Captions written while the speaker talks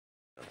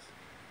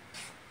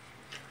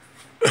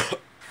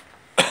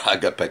I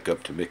got back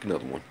up to make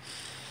another one.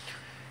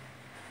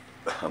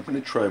 I'm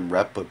going to try and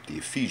wrap up the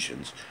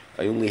Ephesians.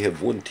 I only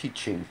have one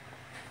teaching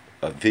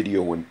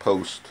video and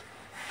post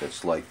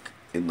that's like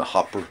in the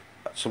hopper.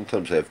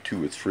 Sometimes I have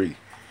 2 or 3.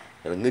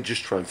 And I'm going to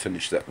just try and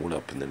finish that one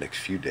up in the next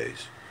few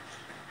days.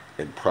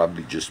 And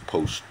probably just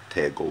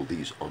tag all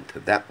these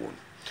onto that one.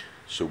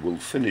 So we'll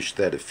finish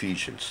that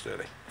Ephesians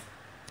study.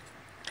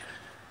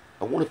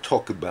 I want to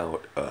talk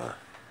about,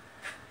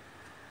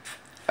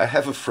 I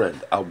have a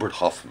friend, Albert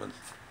Hoffman.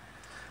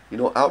 You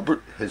know,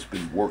 Albert has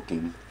been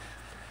working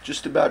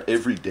just about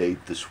every day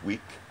this week.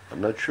 I'm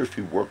not sure if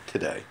he worked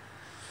today.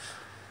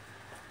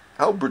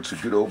 Albert's a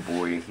good old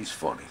boy and he's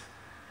funny.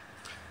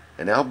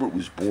 And Albert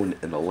was born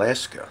in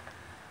Alaska.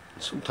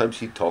 And sometimes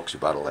he talks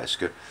about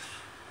Alaska.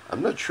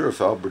 I'm not sure if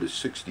Albert is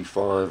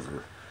 65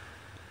 or...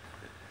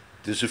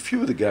 There's a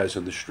few of the guys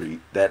on the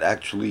street that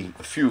actually,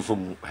 a few of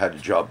them had a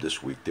job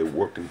this week. They're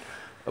working.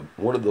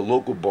 One of the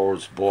local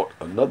bars bought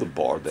another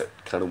bar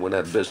that kind of went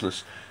out of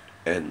business,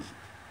 and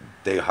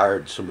they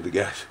hired some of the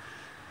guys.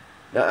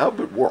 Now,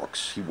 Albert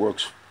works. He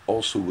works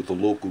also with a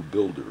local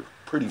builder,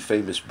 pretty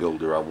famous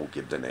builder. I won't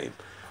give the name,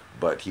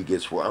 but he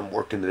gets where I'm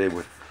working today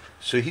with.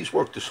 So he's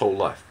worked his whole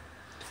life.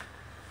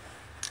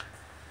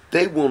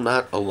 They will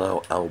not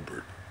allow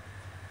Albert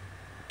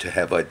to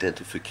have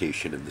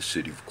identification in the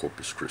city of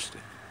Corpus Christi.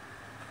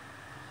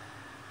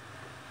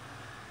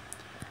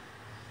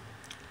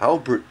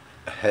 Albert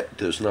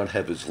does not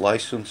have his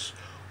license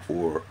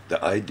or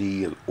the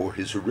ID or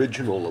his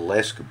original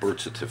Alaska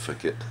birth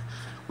certificate,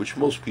 which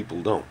most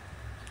people don't.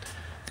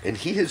 And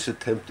he has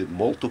attempted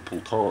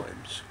multiple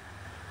times.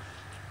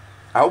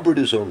 Albert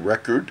is on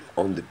record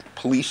on the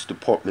police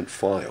department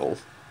file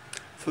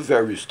for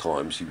various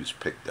times he was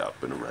picked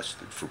up and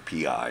arrested for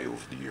PI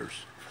over the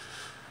years.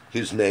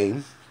 His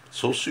name,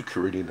 social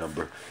security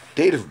number,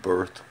 date of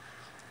birth,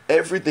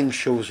 everything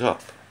shows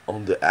up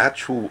on the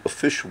actual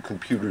official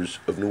computers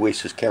of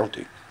Nueces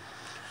County.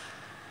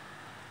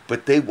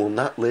 But they will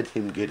not let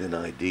him get an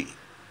ID.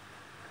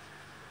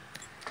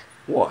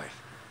 Why?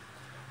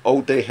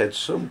 Oh, they had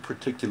some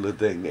particular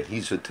thing that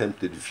he's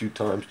attempted a few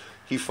times.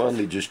 He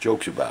finally just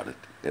jokes about it.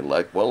 And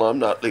like, well, I'm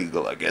not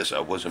legal. I guess I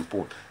wasn't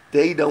born.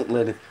 They don't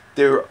let him.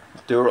 There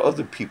are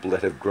other people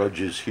that have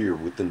grudges here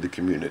within the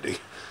community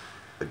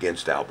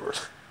against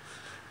Albert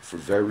for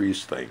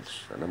various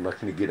things. And I'm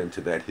not going to get into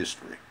that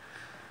history.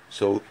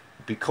 So,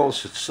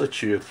 because it's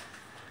such a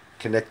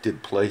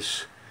connected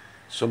place,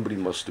 somebody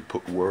must have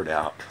put word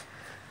out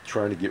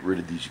trying to get rid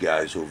of these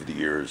guys over the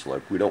years.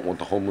 Like, we don't want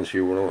the homeless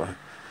here. We don't.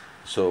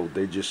 So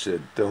they just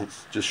said, don't,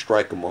 just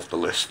strike them off the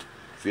list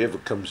if he ever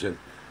comes in.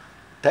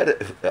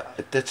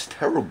 That's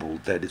terrible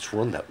that it's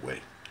run that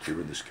way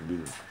here in this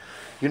community.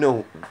 You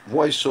know,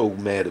 why so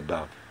mad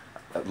about,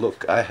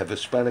 look, I have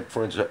Hispanic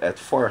friends at the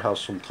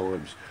firehouse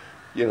sometimes.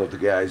 You know, the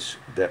guys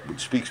that would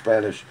speak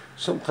Spanish,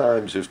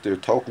 sometimes if they're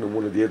talking to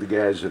one of the other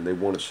guys and they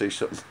want to say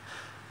something,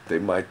 they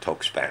might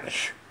talk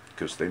Spanish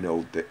because they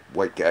know that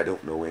white guy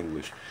don't know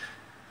English.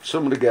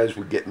 Some of the guys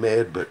would get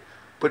mad, but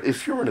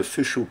if you're in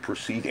official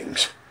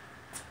proceedings,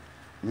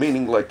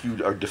 meaning like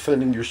you are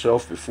defending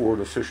yourself before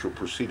an official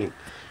proceeding,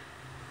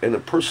 and a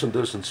person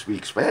doesn't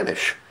speak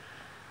Spanish,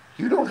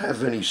 you don't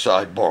have any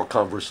sidebar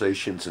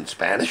conversations in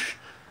Spanish.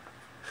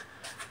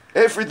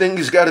 Everything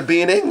has got to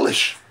be in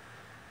English.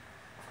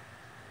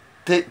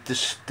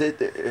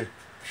 The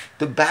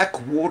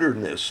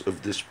backwaterness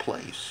of this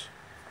place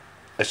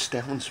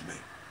astounds me.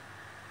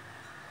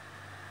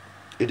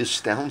 It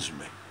astounds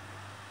me.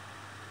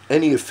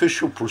 Any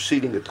official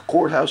proceeding at the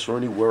courthouse or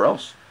anywhere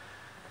else,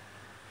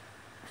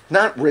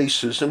 not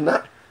racism,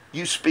 not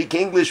you speak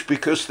English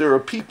because there are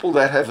people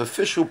that have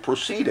official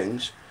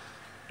proceedings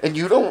and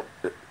you don't,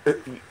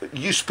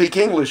 you speak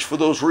English for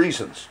those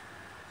reasons.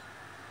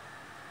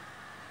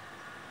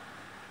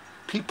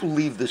 People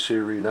leave this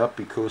area not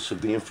because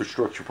of the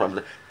infrastructure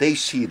problem. They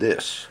see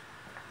this.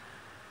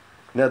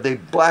 Now they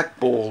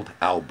blackballed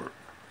Albert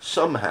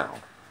somehow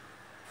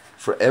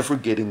for ever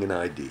getting an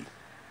ID.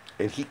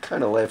 And he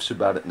kind of laughs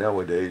about it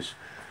nowadays.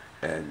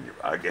 And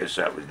I guess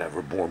I was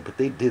never born. But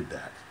they did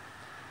that.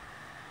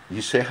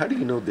 You say, how do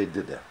you know they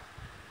did that?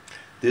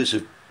 There's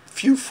a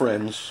few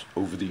friends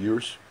over the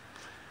years.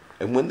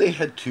 And when they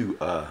had to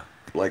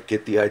like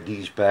get the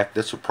IDs back,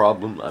 that's a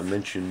problem. I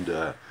mentioned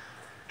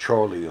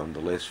Charlie on the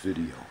last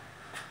video.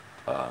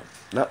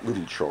 Not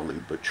little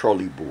Charlie, but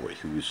Charlie Boy,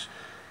 who was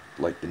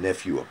like the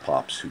nephew of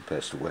Pops who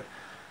passed away.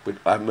 But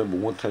I remember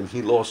one time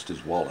he lost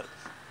his wallet.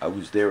 I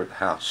was there at the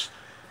house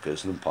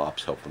visiting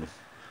Pops, helping him.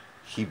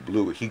 He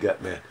blew it. He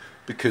got mad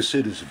because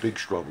it is a big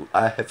struggle.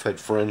 I have had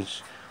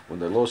friends when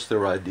they lost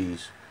their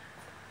IDs,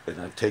 and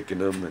I've taken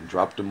them and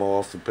dropped them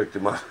off and picked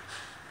them up.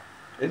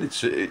 And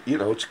it's, you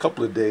know, it's a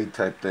couple of day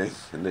type thing,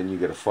 and then you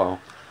get a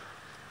file.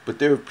 But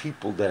there are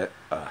people that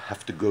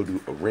have to go to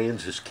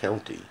Aransas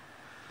County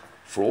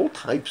for all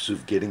types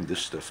of getting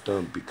this stuff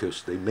done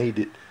because they made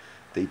it,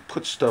 they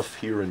put stuff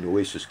here in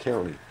Nueces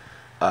County.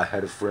 I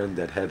had a friend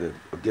that had to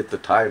get the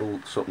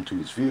title, something to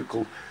his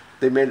vehicle.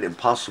 They made it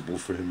impossible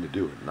for him to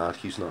do it.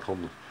 He's not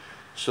homeless.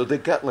 So they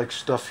got like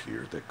stuff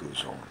here that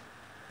goes on.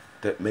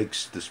 that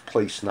makes this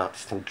place not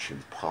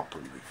function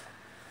properly.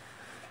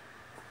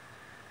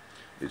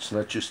 It's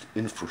not just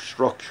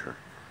infrastructure.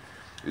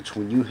 It's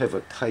when you have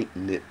a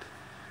tight-knit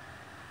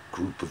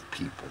group of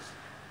people.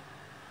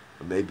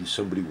 Maybe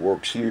somebody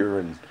works here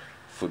and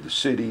for the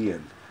city,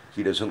 and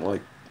he doesn't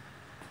like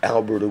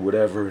Albert or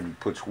whatever, and he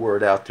puts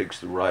word out, takes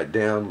the ride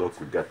down, look,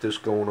 we've got this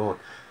going on.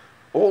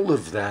 All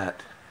of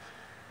that,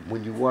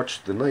 when you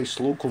watch the nice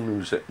local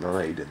news at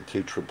night and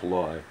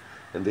KIII,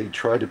 and they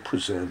try to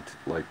present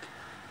like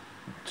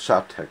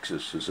South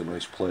Texas is a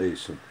nice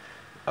place, and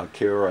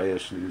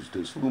KRIS News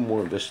does a little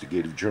more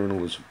investigative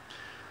journalism.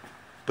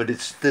 But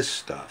it's this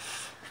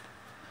stuff.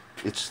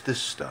 It's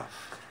this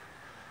stuff.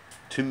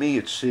 To me,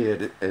 it's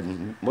sad,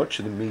 and much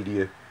of the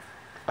media,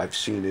 I've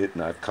seen it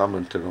and I've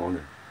commented on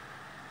it,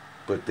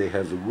 but they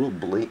have a real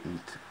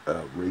blatant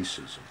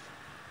racism.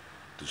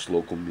 This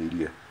local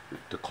media,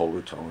 the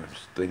Color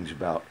Times, things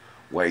about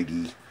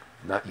whitey,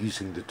 not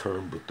using the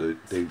term, but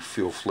they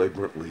feel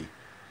flagrantly.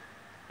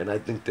 And I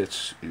think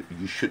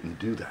you shouldn't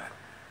do that.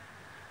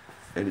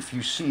 And if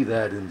you see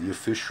that in the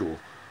official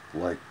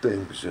like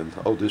things, and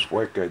oh, this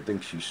white guy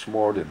thinks he's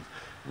smart and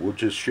we'll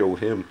just show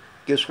him,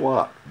 guess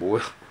what,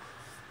 boy?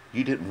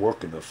 You didn't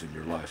work enough in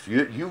your life.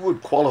 You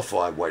would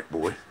qualify, white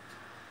boy,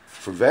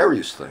 for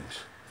various things,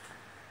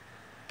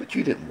 but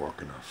you didn't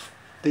work enough.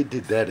 They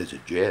did that as a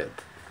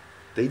jab.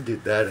 They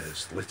did that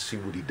as, let's see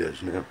what he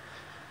does now.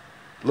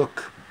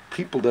 Look,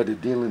 people that are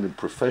dealing in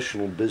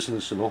professional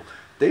business and all,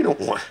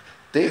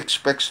 they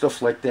expect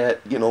stuff like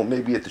that,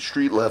 maybe at the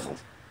street level.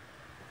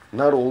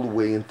 Not all the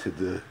way into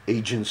the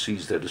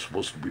agencies that are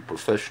supposed to be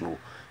professional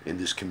in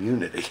this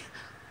community.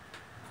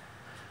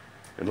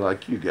 And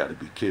like, you gotta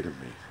be kidding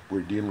me.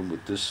 We're dealing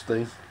with this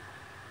thing.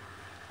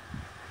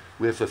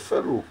 We have a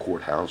federal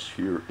courthouse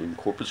here in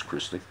Corpus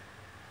Christi,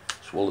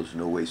 as well as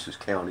in Oasis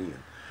County,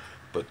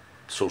 but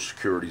Social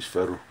Security's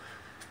federal.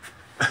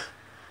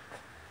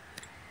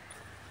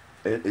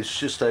 And it's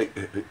just like,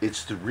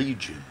 it's the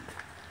region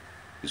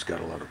has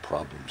got a lot of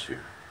problems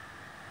here.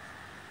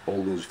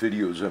 All those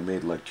videos I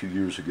made like 2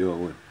 years ago,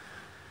 and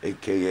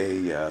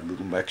AKA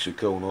Little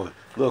Mexico and all that.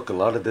 Look, a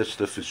lot of that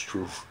stuff is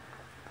true.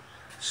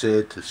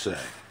 Sad to say,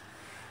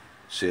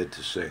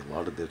 a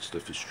lot of that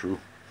stuff is true.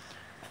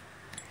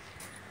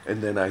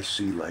 And then I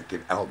see like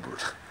in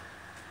Albert,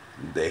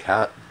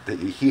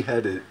 he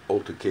had an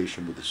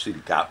altercation with the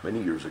city cop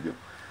many years ago,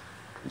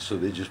 and so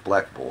they just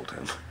blackballed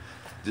him.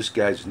 This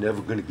guy's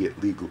never going to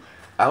get legal.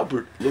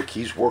 Albert, look,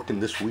 he's working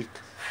this week,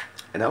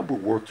 and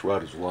Albert worked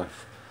throughout his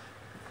life,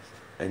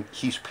 and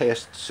he's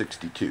past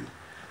 62.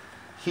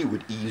 He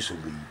would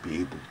easily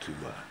be able to,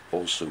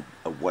 also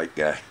a white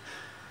guy,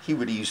 he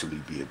would easily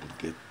be able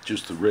to get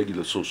just the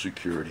regular Social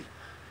Security,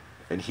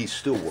 and he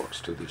still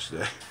works to this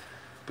day.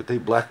 But they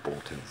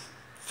blackballed him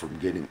from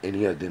getting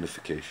any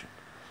identification.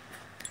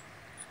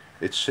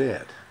 It's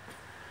sad.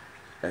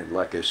 And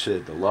like I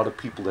said, a lot of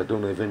people that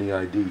don't have any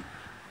ID,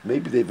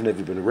 maybe they've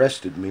never been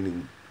arrested,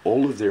 meaning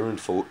all of their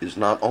info is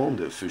not on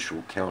the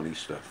official county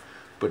stuff.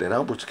 But in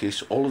Albert's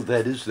case, all of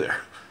that is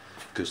there,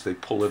 because they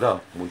pull it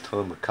up. One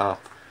time a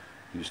cop,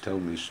 he was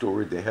telling me a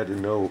story, they had to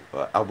know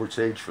Albert's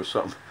age for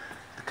something.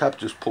 The cop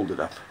just pulled it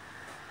up.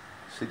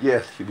 He said,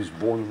 yeah, he was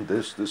born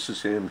this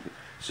is him,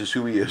 this is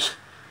who he is.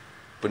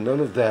 But none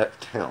of that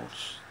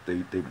counts.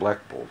 They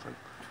blackballed him.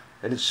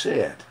 And it's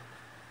sad.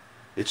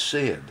 It's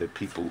sad that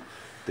people,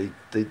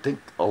 they think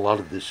a lot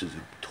of this is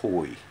a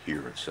toy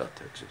here in South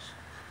Texas.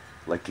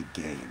 Like a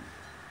game.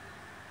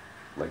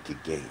 Like a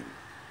game.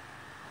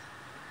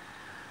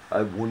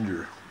 I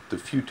wonder, the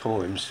few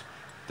times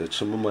that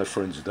some of my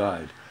friends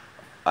died,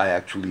 I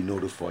actually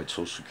notified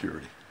Social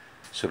Security.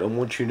 Said, I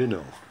want you to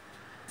know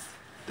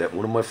that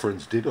one of my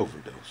friends did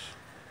overdose.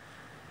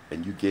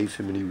 And you gave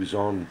him, and he was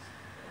on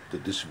the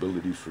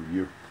disability for a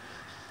year.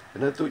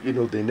 And I thought,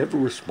 they never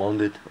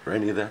responded or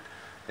any of that.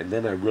 And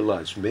then I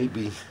realized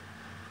maybe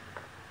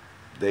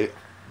they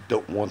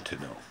don't want to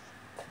know.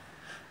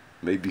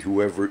 Maybe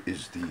whoever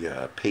is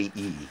the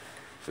payee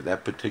for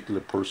that particular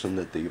person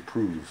that they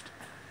approved,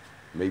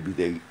 maybe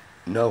they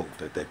know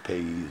that that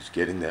payee is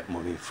getting that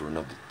money for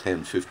another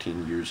 10,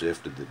 15 years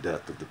after the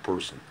death of the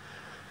person.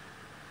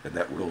 And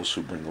that would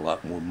also bring a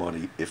lot more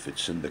money, if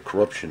it's in the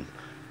corruption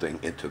thing,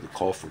 into the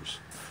coffers.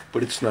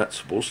 But it's not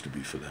supposed to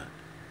be for that.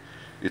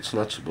 It's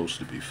not supposed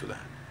to be for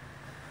that.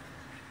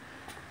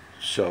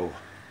 So,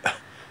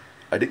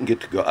 I didn't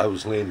get to go. I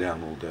was laying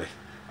down all day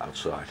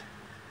outside.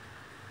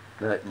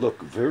 Now,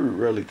 look, very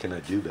rarely can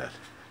I do that,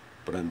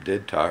 but I'm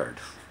dead tired.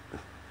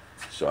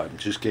 So I'm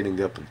just getting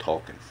up and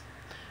talking.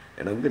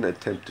 And I'm going to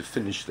attempt to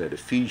finish that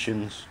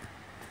Ephesians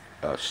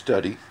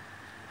study,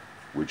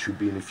 which will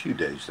be in a few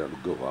days. That'll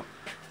go up.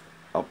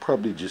 I'll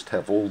probably just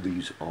have all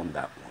these on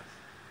that one.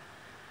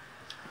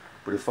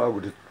 But if I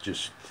were to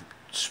just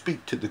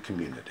speak to the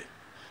community,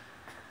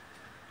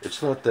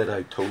 it's not that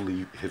I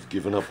totally have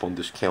given up on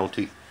this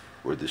county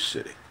or this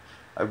city.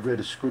 I read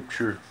a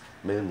scripture,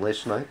 man,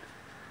 last night.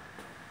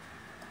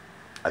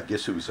 I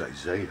guess it was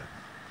Isaiah.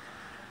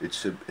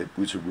 It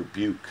was a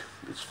rebuke.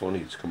 It's funny,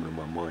 it's coming to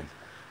my mind.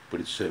 But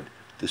it said,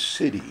 the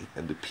city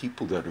and the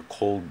people that are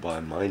called by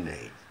my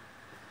name,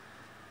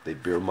 they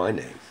bear my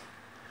name,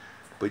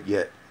 but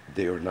yet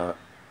they are not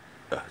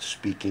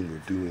speaking or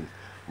doing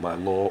my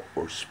law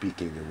or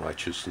speaking in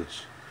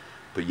righteousness,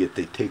 but yet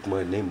they take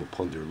my name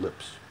upon their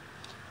lips.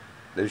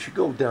 Now, as you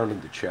go down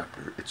in the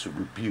chapter, it's a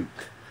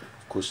rebuke.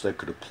 Of course, that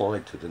could apply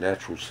to the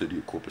natural city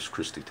of Corpus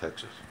Christi,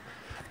 Texas,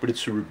 but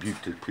it's a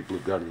rebuke to the people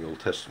of God in the Old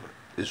Testament,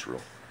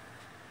 Israel.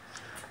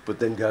 But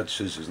then God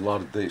says, there's a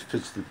lot of things,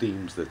 fits the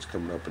themes that's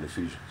coming up in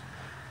Ephesians.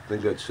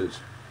 Then God says,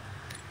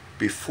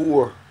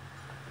 before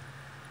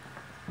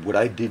what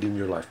I did in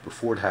your life,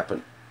 before it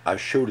happened, I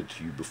showed it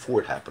to you.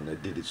 Before it happened, I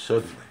did it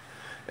suddenly.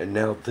 And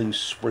now things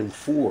spring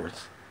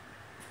forth,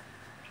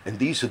 and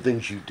these are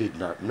things you did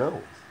not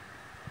know.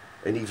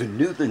 And even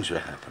new things are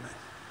happening.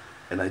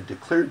 And I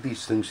declared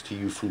these things to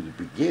you from the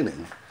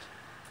beginning,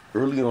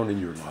 early on in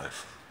your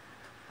life.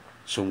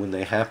 So when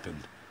they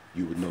happened,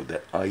 you would know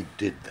that I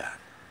did that.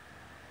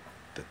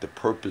 That the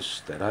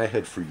purpose that I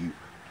had for you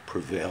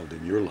prevailed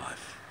in your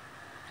life.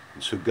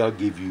 And so God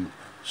gave you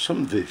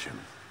some vision,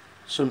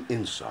 some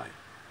insight,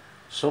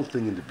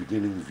 something in the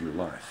beginning of your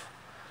life.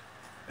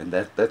 And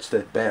that's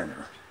that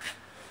banner.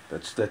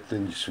 That's that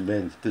thing you say,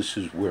 man, this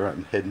is where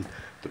I'm heading,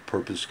 the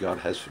purpose God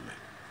has for me.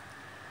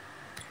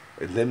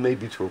 And then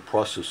maybe through a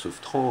process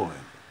of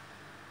time,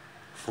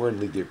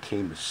 finally there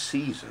came a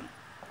season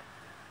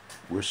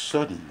where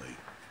suddenly,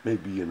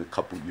 maybe in a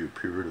couple-year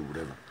period or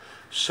whatever,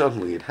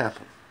 suddenly it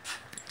happened.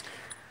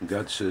 And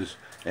God says,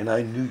 and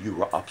I knew you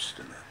were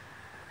obstinate.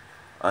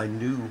 I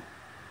knew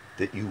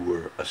that you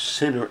were a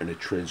sinner and a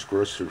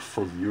transgressor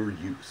from your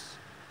youth.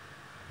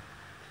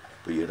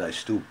 But yet I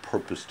still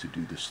purpose to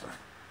do this thing.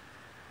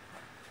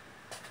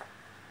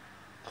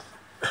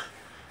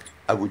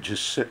 I would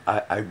just say,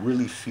 I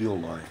really feel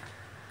like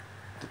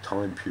the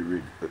time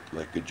period,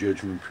 like a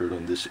judgment period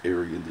on this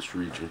area, in this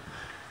region,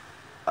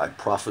 I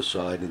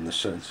prophesied in the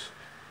sense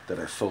that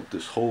I felt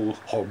this whole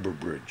harbor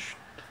bridge,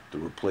 the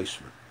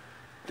replacement.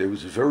 There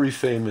was a very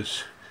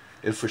famous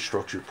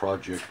infrastructure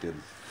project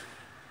in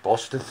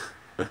Boston,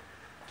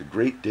 the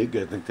Great Dig,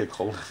 I think they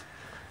call it.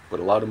 But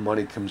a lot of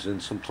money comes in.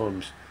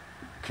 Sometimes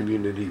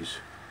communities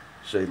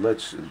say,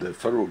 the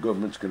federal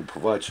government's going to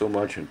provide so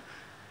much,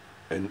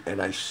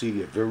 and I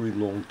see a very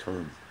long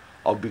term,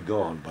 I'll be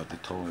gone by the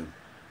time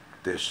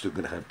they're still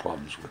going to have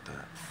problems with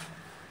that.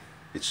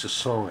 It's a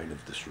sign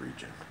of this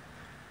region.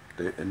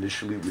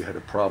 Initially we had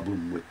a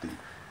problem with the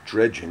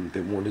dredging.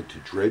 They wanted to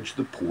dredge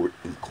the port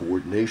in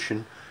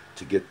coordination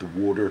to get the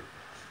water,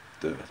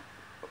 the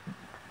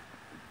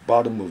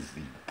bottom of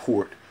the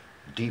port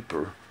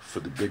deeper for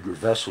the bigger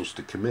vessels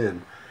to come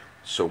in,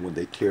 so when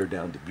they tear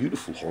down the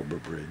beautiful harbor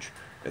bridge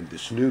and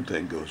this new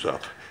thing goes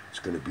up, it's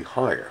going to be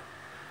higher,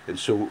 and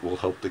so it will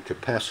help the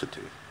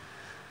capacity.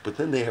 But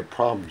then they have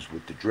problems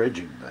with the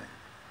dredging thing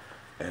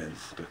and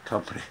the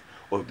company,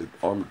 or the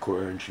Army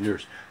Corps of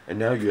Engineers, and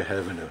now you're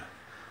having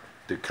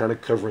they're kind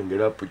of covering it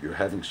up, but you're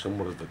having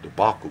somewhat of a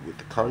debacle with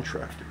the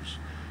contractors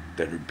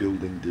that are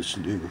building this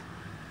new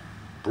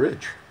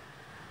bridge.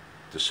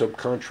 The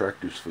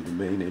subcontractors for the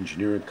main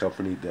engineering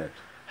company that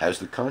has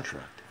the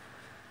contract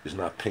is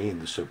not paying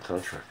the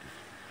subcontractors.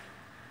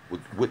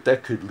 What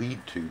that could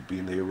lead to,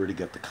 being they already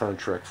got the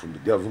contract from the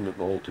government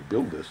and all to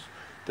build this,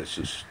 that's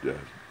just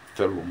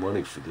federal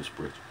money for this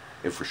bridge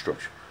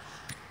infrastructure.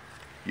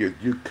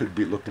 You could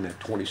be looking at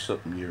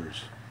 20-something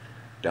years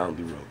down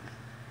the road.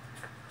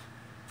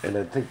 And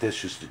I think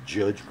that's just a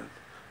judgment.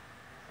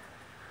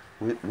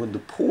 When the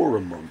poor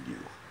among you,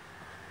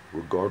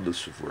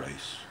 regardless of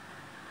race,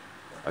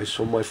 I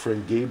saw my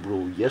friend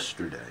Gabriel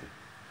yesterday,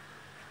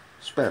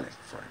 Hispanic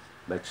friend,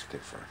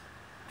 Mexican friend.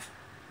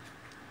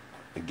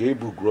 And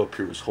Gabriel grew up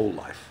here his whole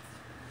life.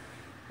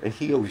 And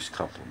he always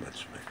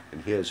compliments me.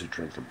 And he has a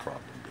drinking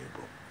problem,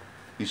 Gabriel.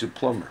 He's a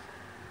plumber.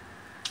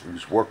 He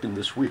was working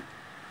this week.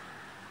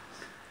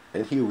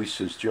 And he always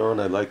says,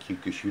 John, I like you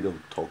because you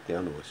don't talk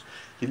down to us.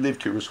 He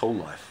lived here his whole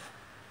life.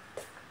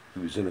 He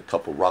was in a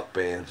couple rock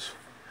bands,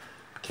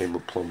 became a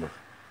plumber.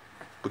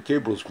 But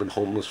Gabriel's been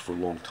homeless for a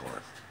long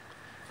time.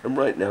 And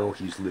right now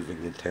he's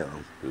living in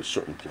town at a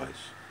certain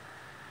place.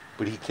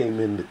 But he came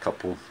in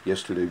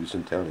yesterday he was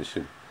in town, I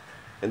said,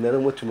 and then I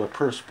went to my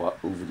prayer spot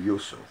over the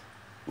Oso,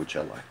 which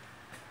I like.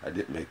 I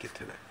didn't make it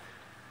today.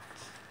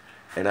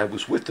 And I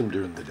was with him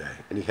during the day,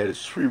 and he had his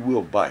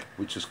 3-wheel bike,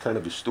 which is kind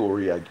of a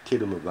story, I'd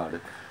kid him about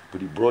it, but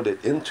he brought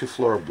it into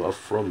Florida Bluff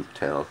from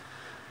town,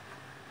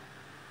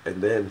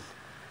 and then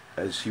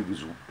as he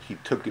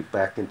took it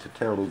back into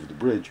town over the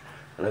bridge,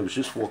 and I was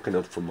just walking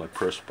up from my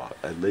prayer spot.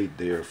 I laid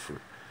there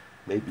for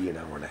maybe an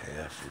hour and a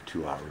half or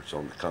 2 hours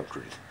on the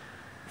concrete.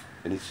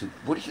 And he said,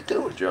 what are you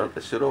doing, John?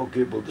 I said, oh,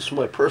 Gabriel, this is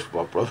my prayer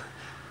spot, brother.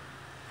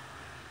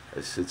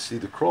 I said, see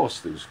the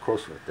cross? There's a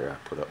cross right there I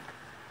put up.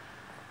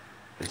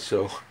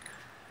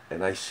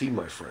 And I see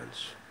my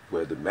friends,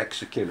 whether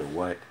Mexican or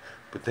white,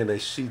 but then I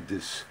see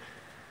this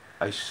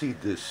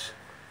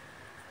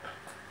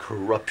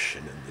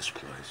corruption in this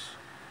place.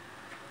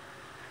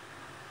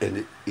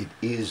 And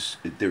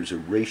there's a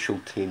racial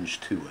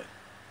tinge to it.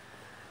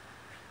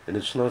 And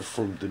it's not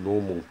from the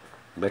normal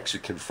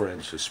Mexican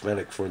friends,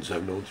 Hispanic friends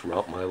I've known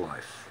throughout my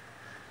life.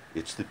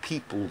 It's the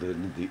people that are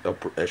in the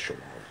upper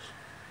echelons.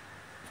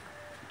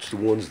 It's the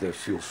ones that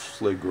feel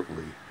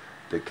flagrantly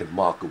they can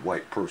mock a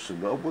white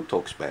person. Oh, we'll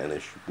talk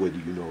Spanish, whether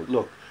you know it.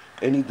 Look,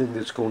 anything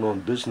that's going on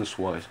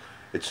business-wise,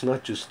 it's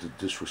not just the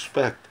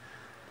disrespect.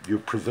 You're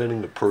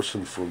preventing a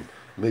person from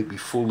maybe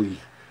fully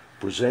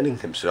presenting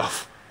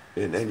himself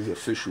in any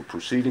official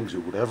proceedings or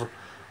whatever.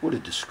 What a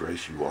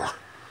disgrace you are.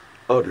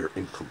 Utter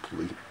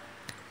incomplete.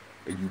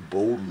 And you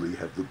boldly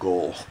have the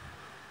gall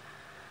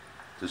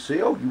to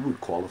say, oh, you were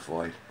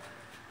qualified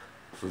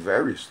for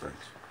various things.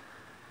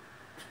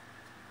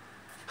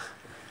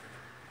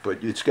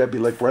 But it's got to be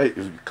like, right,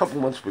 a couple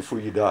months before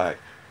you die,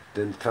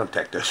 then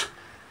contact us.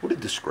 What a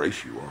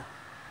disgrace you are.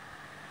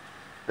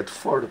 At the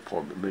fire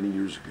department many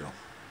years ago,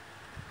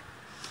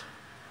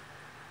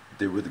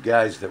 there were the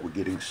guys that were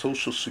getting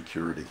Social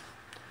Security.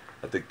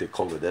 I think they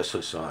call it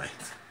SSI.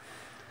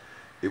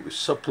 It was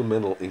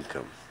supplemental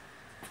income,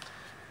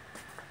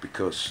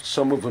 because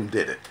some of them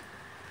did it,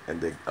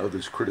 and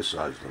others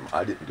criticized them.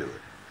 I didn't do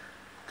it,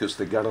 because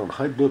they got on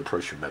high blood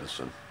pressure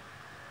medicine,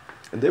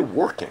 and they're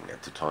working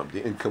at the time.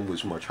 The income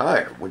was much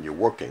higher when you're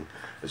working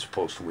as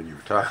opposed to when you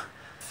retire.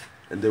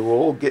 And they were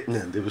all getting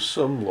in. There was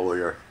some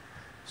lawyer,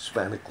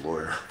 Hispanic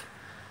lawyer,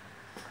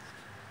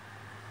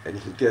 and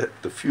he get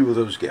a few of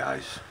those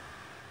guys.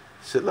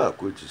 He said,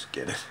 look, we'll just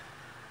get it.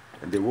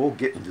 And they were all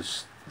getting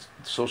this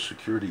Social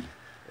Security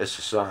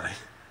SSI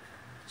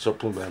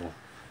supplemental,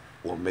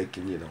 or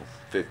making, you know,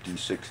 50,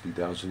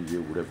 60,000 a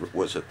year, whatever it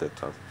was at that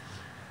time.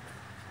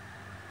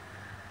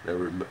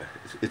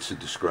 It's a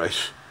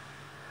disgrace.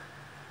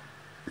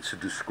 It's a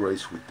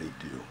disgrace what they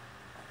do.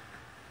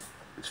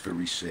 It's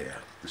very sad.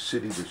 The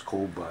city was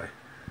called by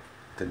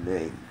the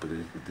name, but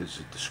there's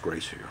a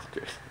disgrace here.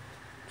 Okay,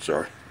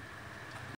 sorry.